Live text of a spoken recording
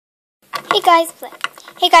Hey guys,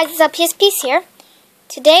 it's LPS Peace here.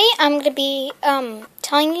 Today I'm going to be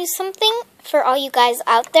telling you something for all you guys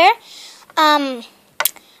out there. I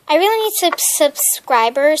really need some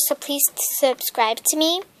subscribers, so please subscribe to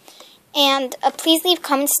me. And please leave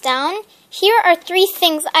comments down. Here are 3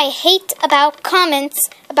 things I hate about comments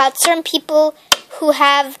about certain people who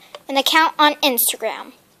have an account on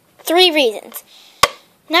Instagram. 3 reasons.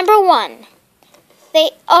 Number 1,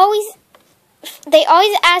 they always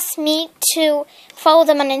ask me to follow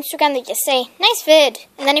them on Instagram. They just say, nice vid,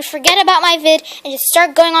 and then they forget about my vid and just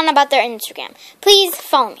start going on about their Instagram. Please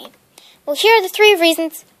follow me. Well, here are the 3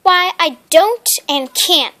 reasons why I don't and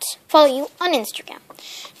can't follow you on Instagram.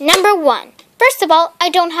 Number 1, first of all, I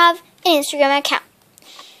don't have an Instagram account.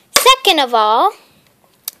 Second of all,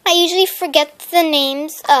 I usually forget the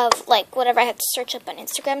names of, whatever I have to search up on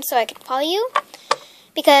Instagram so I can follow you.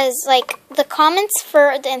 Because, the comments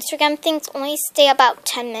for the Instagram things only stay about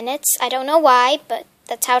 10 minutes. I don't know why, but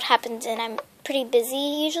that's how it happens, and I'm pretty busy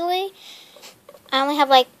usually. I only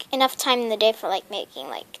have, enough time in the day for,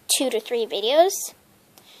 making, 2 to 3 videos.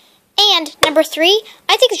 And, number 3,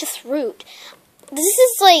 I think it's just rude. This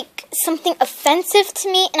is, something offensive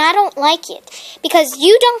to me, and I don't like it. Because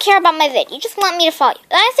you don't care about my vid. You just want me to follow you.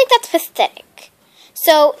 And I think that's pathetic.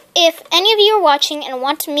 So, if any of you are watching and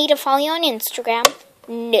want me to follow you on Instagram,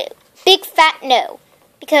 no. Big fat no.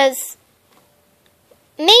 Because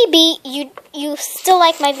maybe you still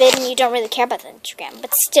like my vid and you don't really care about the Instagram.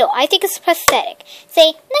 But still, I think it's pathetic.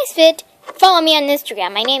 Say, nice vid, follow me on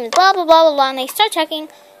Instagram. My name is blah, blah, blah, blah, blah. And they start talking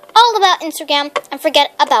all about Instagram and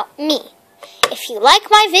forget about me. If you like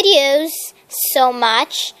my videos so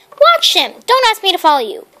much, watch them. Don't ask me to follow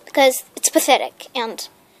you. Because it's pathetic. And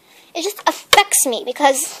it just affects me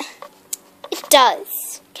because it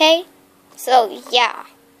does. Okay? So, yeah.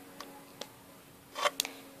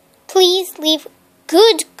 Please leave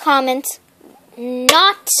good comments,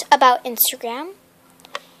 not about Instagram.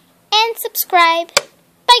 And subscribe.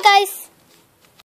 Bye, guys.